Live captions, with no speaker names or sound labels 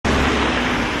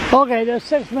Okay, there's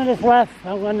 6 minutes left.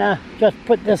 I'm gonna just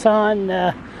put this on.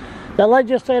 The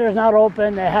legislator's not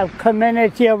open. They have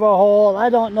committee of a whole. I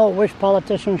don't know which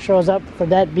politician shows up for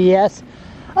that BS.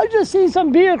 I've just seen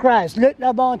some bureaucrats, Luc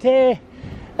Labonté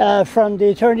from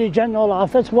the Attorney General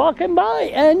office, walking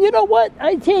by. And you know what?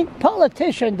 I think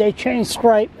politicians, they change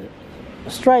stripe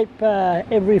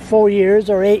every 4 years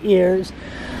or 8 years.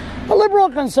 A liberal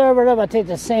conservative, I think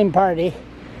the same party.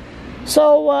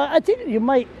 So I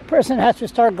think person has to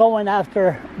start going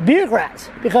after bureaucrats,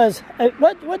 because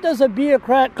what does a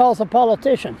bureaucrat call a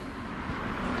politician?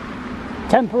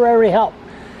 Temporary help,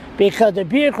 because the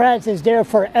bureaucrats is there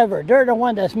forever. They're the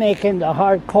one that's making the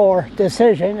hardcore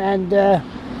decision, and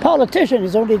politician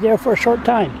is only there for a short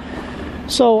time.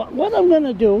 So what I'm going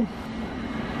to do,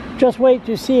 just wait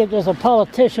to see if there's a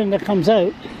politician that comes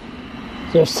out.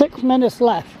 There's 6 minutes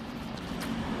left.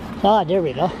 Ah, there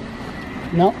we go.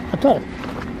 No, I thought.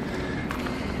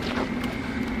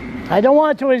 I don't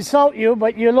want to insult you,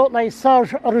 but you look like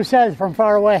Serge Roussel from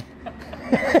far away.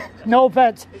 No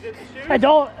offense.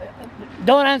 Don't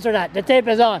answer that. The tape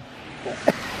is on.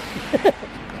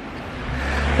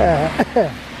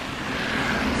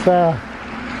 So,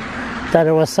 thought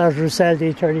it was Serge Roussel, the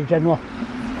Attorney General.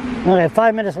 Okay,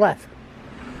 5 minutes left.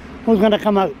 Who's going to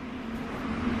come out?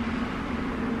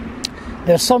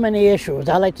 There's so many issues.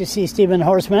 I like to see Stephen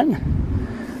Horseman.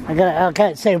 I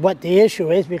can't say what the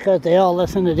issue is because they all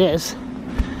listen to this.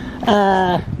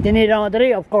 Denis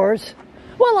Landry, of course.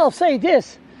 Well, I'll say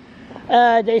this.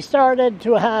 They started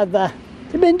to have...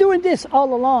 they've been doing this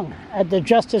all along at the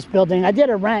Justice Building. I did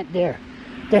a rant there.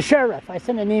 The sheriff, I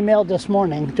sent an email this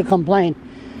morning to complain.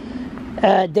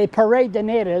 They parade the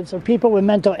natives or people with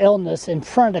mental illness in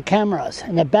front of cameras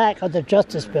in the back of the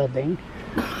Justice Building.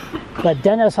 But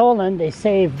Dennis Holland, they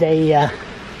saved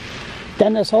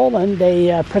Dennis Holland,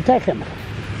 they protect him.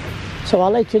 So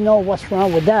I'll let you know what's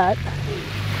wrong with that.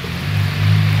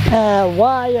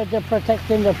 Why are they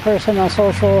protecting the person on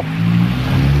social?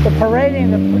 They're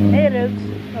parading the natives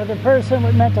or the person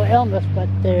with mental illness, but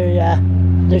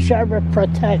the sheriff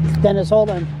protects Dennis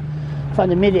Holland from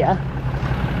the media.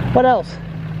 What else?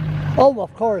 Oh,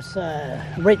 of course,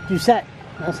 Rick Doucette.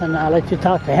 Listen, I'll let you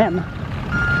talk to him.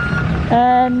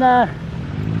 And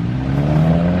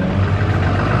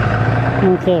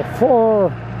okay,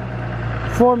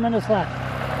 four minutes left.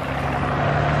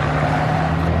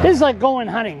 This is like going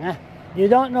hunting, huh? You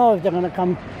don't know if they're going to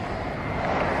come.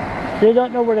 You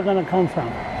don't know where they're going to come from.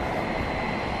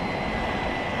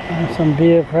 And some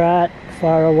bureaucrat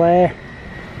far away.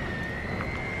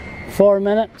 4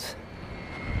 minutes.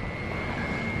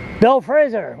 Bill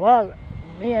Fraser. Well,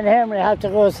 me and Henry have to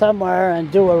go somewhere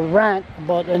and do a rant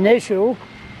about an issue.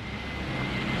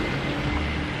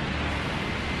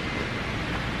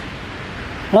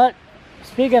 But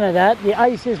speaking of that, the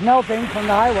ice is melting from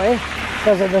the highway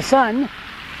because of the sun.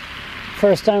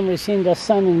 First time we've seen the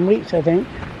sun in weeks, I think.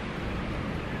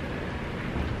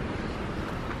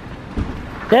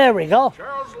 There we go.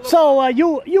 So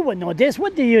you would know this.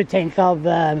 What do you think of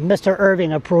Mr.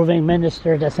 Irving approving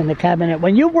minister that's in the cabinet?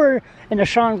 When you were in the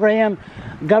Sean Graham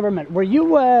government, were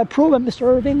you approving Mr.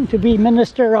 Irving to be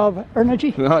Minister of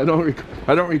Energy? No,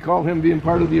 I don't recall him being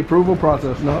part of the approval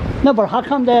process. No. No, but how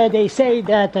come they say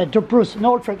that Bruce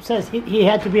Northrop says he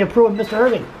had to be approving Mr.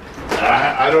 Irving?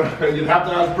 I don't. You'd have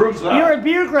to ask Bruce that. You're a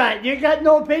bureaucrat. You got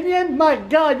no opinion? My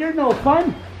God, you're no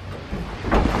fun.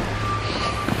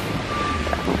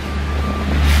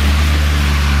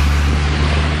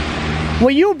 Will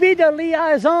you be the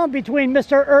liaison between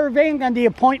Mr. Irving and the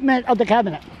appointment of the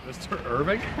cabinet? Mr.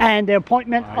 Irving? And the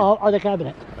appointment of the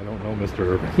cabinet. I don't know Mr.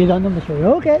 Irving. You don't know Mr. Irving?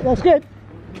 Okay, that's good.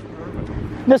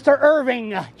 Mr.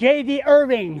 Irving, J.D.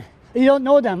 Irving. You don't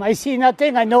know them. I see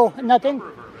nothing. I know nothing.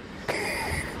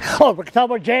 Oh, we're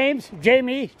talking about James,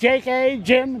 Jamie, J.K.,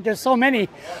 Jim. There's so many.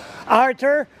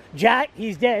 Arthur, Jack,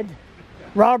 he's dead.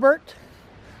 Robert.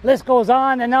 List goes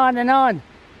on and on and on.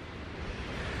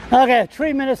 Okay,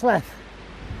 3 minutes left.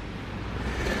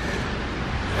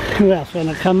 Who else going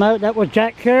to come out? That was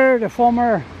Jack Kerr, the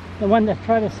one that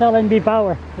tried to sell NB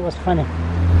Power. It was funny.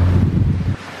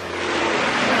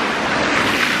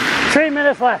 3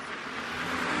 minutes left.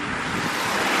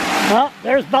 Oh,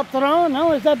 there's Bertrand.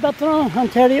 No, is that Bertrand,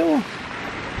 Ontario?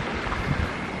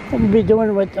 What will we be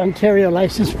doing with Ontario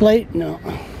license plate? No.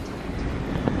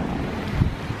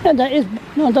 Yeah, that is,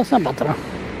 no, that's not Bertrand.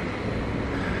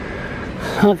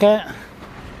 Okay.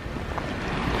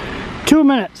 2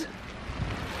 minutes.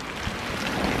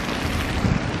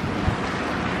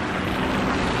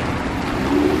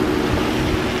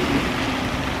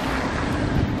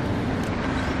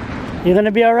 You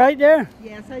gonna be all right there?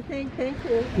 Yes, I think. Thank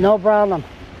you. No problem.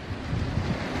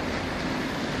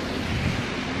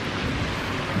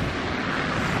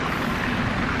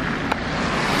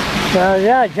 So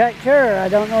yeah, Jack Kerr, I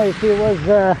don't know if he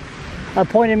was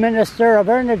appointed Minister of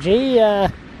Energy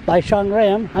by Sean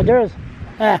Graham. There's,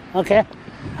 okay.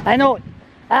 I know,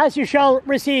 as you shall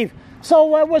receive. So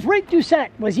was Rick Doucette,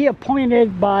 was he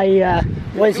appointed by,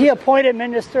 was he appointed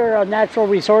Minister of Natural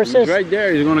Resources? He's right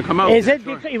there, he's going to come out. Is it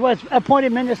because he was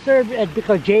appointed Minister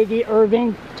because J.D.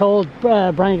 Irving told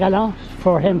Brian Gallant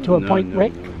for him to appoint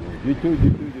Rick? Du tout.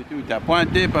 T'as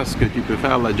pointé parce que tu peux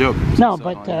faire la job. Non,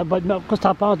 mais quand tu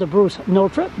parles de Bruce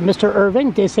Northrop, Mr.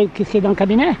 Irving, tu sais qu'est-ce qui est dans le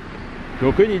cabinet? J'ai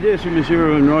aucune idée sur M.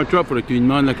 Northrop, il faudrait que tu lui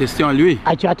demandes la question à lui.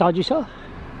 As-tu entendu ça?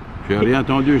 J'ai rien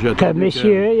entendu, j'ai Que entendu M.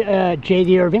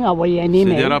 J.D. Irving a envoyé un email.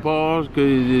 C'est des rapports,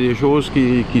 des choses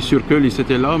qui circulent ici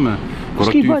et là, mais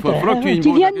faudra que tu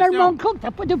tu viens de me rendre compte,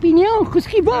 t'as pas d'opinion, qu'est-ce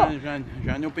qui va?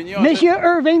 J'ai une opinion. M.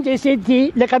 Irving décide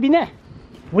le cabinet,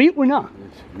 oui ou non?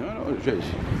 Non,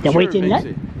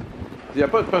 il n'y a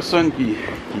pas de personne qui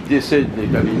décide des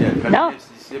cabinets. Le cabinet,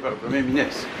 c'est décidé par le Premier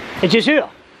ministre. Es-tu sûr?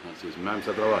 C'est même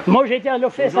ça travaille. Moi, j'étais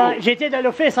dans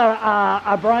l'office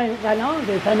à Brian Gallant,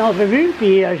 j'ai fait une entrevue,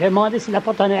 puis j'ai demandé si la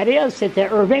porte en arrière, c'était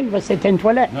Irving ou c'était une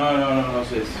toilette. Non,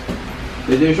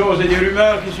 c'est des choses, c'est des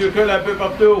rumeurs qui circulent un peu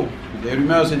partout. Des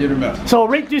rumeurs, c'est des rumeurs. So,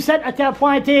 Rick Doucette a été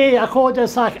appointé à cause de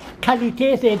sa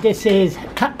qualité, de ses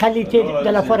qualités de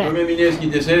la forêt. C'est le Premier ministre qui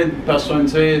décide, personne ne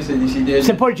sait, c'est décidé.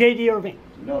 C'est pas J.D. Irving?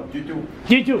 Non, du tout.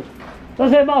 Du tout. Ça,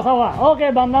 c'est bon, ça va. OK,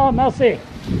 bon, merci.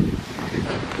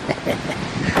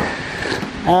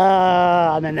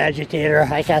 I'm an agitator.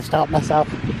 I can't stop myself.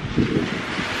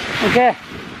 OK.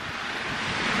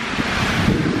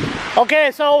 OK,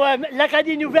 so,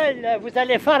 l'Acadie Nouvelle, vous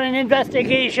allez faire une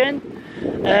investigation.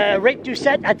 Rick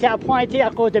Doucette a été appointé à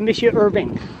cause de M.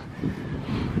 Irving.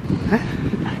 Hein?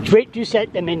 Rick Doucette,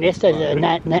 le ministre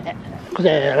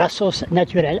de ressources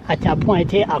naturelles, a été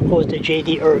appointé à cause de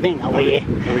J.D. Irving. Avec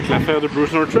l'affaire de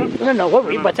Bruce Northrop? Non,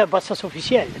 oui, ça c'est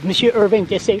officiel. M. Irving,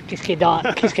 tu sais qu'est-ce qui est dans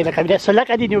le cabinet. Sur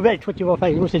l'Acadie Nouvelle, toi, tu vas faire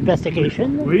une investigation.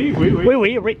 Oui.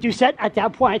 Oui, Rick Doucette a été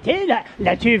appointé.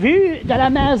 L'as-tu vu dans la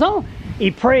maison?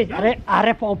 Il praise, elle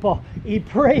répond pas. Il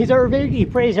praise Irving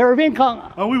quand...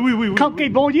 Ah oui. Quand il est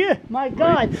bon Dieu, my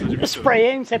God. Le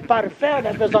spraying, c'est parfait, on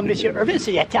a besoin de M. Irving.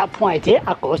 Il a été appointé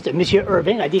à cause de M.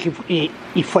 Irving a dit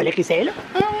qu'il fallait qu'il soit là.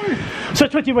 Ah oui. Ça,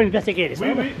 toi, tu vas investiguer ça.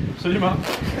 Oui, absolument.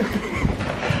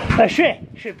 Je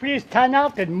suis plus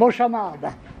tannant qu'une mouche à marde.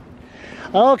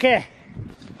 OK.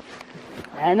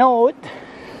 Un autre.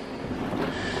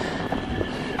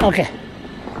 OK.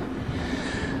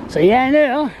 Ça y en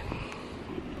a, hein?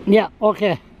 Yeah, OK.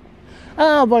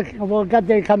 On va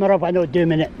regarder la caméra pour un autre 2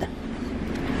 minutes.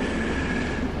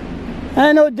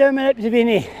 Un autre 2 minutes, c'est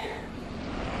fini.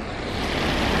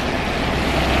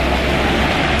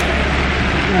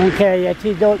 OK, y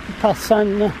a-t-il d'autres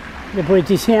personnes, des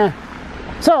politiciens?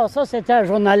 Ça c'était un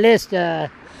journaliste de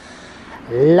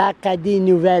l'Acadie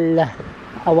Nouvelle.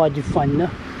 Avoir du fun, là.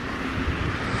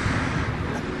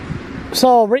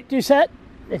 So, Rick Doucette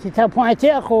était appointé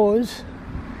à cause...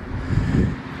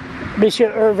 M.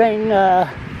 Irving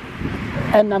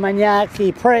aime la manière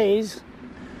qu'il praise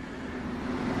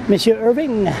M.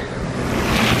 Irving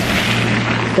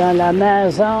dans la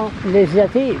maison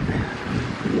législative.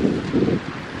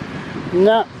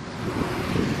 Non.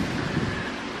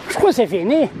 Je crois que c'est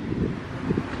fini.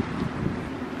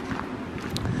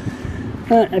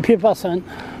 Et puis personne.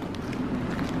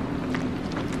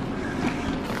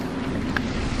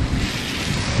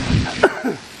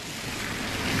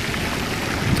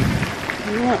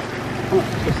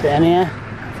 C'est rien.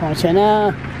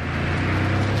 Fonctionnaire.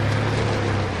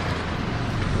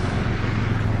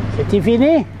 C'était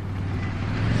fini.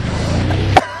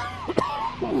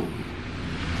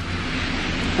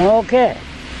 OK.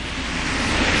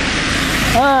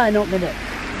 Une autre minute.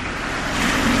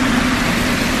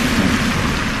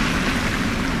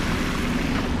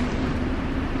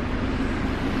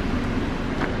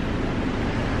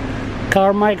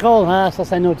 Carmichael, ça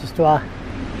c'est une autre histoire.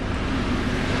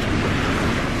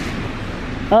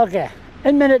 OK,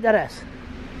 1 minute de reste.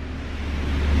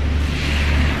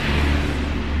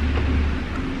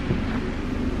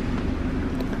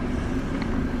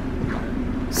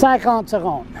 « 50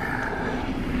 secondes. «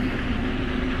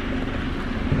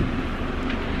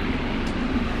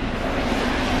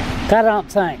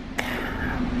 45.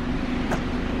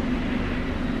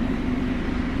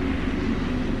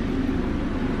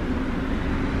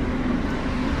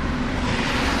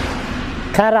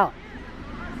 « 40.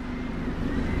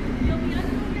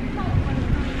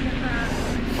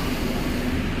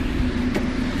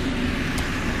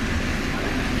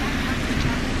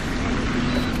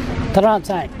 35.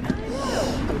 40.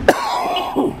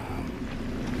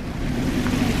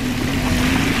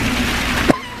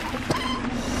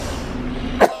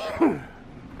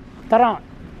 30.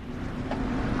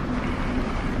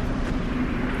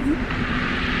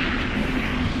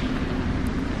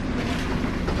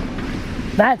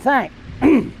 That's right.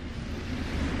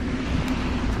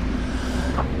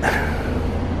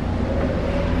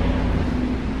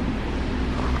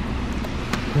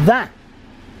 That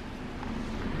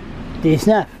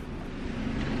 19,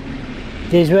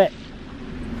 18,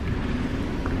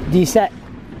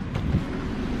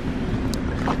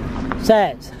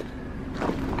 17,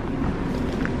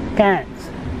 16,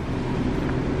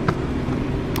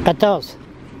 15, 14,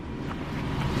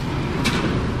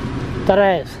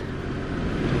 13,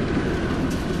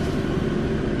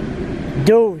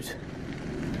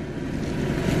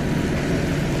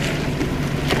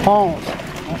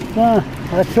 12, 11.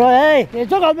 That's right. Hey, you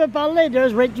took up the parler.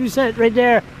 There's right you said right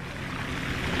there.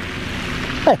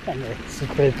 This is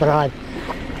pretty broad.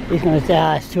 He's going to say,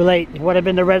 ah, it's too late. It would have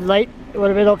been the red light. It would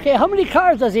have been okay. How many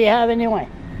cars does he have anyway?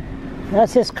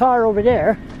 That's his car over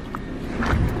there.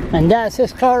 And that's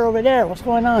his car over there. What's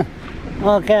going on?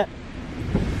 Okay.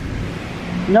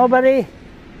 Nobody.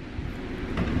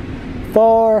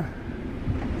 4,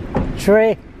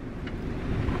 3,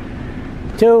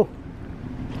 2,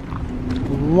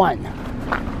 1.